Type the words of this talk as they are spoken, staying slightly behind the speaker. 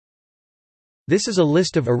This is a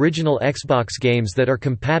list of original Xbox games that are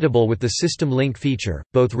compatible with the System Link feature,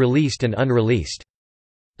 both released and unreleased.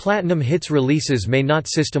 Platinum Hits releases may not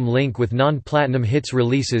System Link with non-Platinum Hits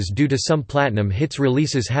releases due to some Platinum Hits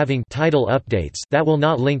releases having title updates that will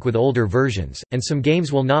not link with older versions, and some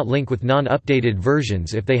games will not link with non-updated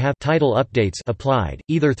versions if they have title updates applied,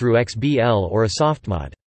 either through XBL or a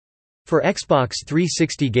softmod. For Xbox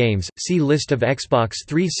 360 games, see List of Xbox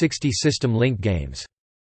 360 System Link games.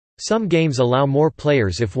 Some games allow more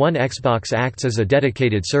players if one Xbox acts as a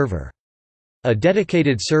dedicated server. A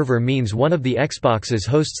dedicated server means one of the Xboxes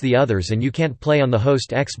hosts the others and you can't play on the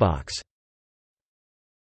host Xbox.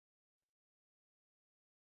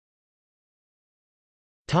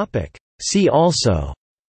 See also: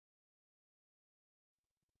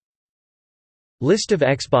 List of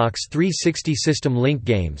Xbox 360 System Link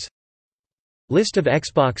games, List of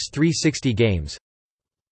Xbox 360 games,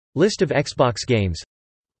 List of Xbox games,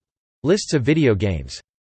 Lists of video games.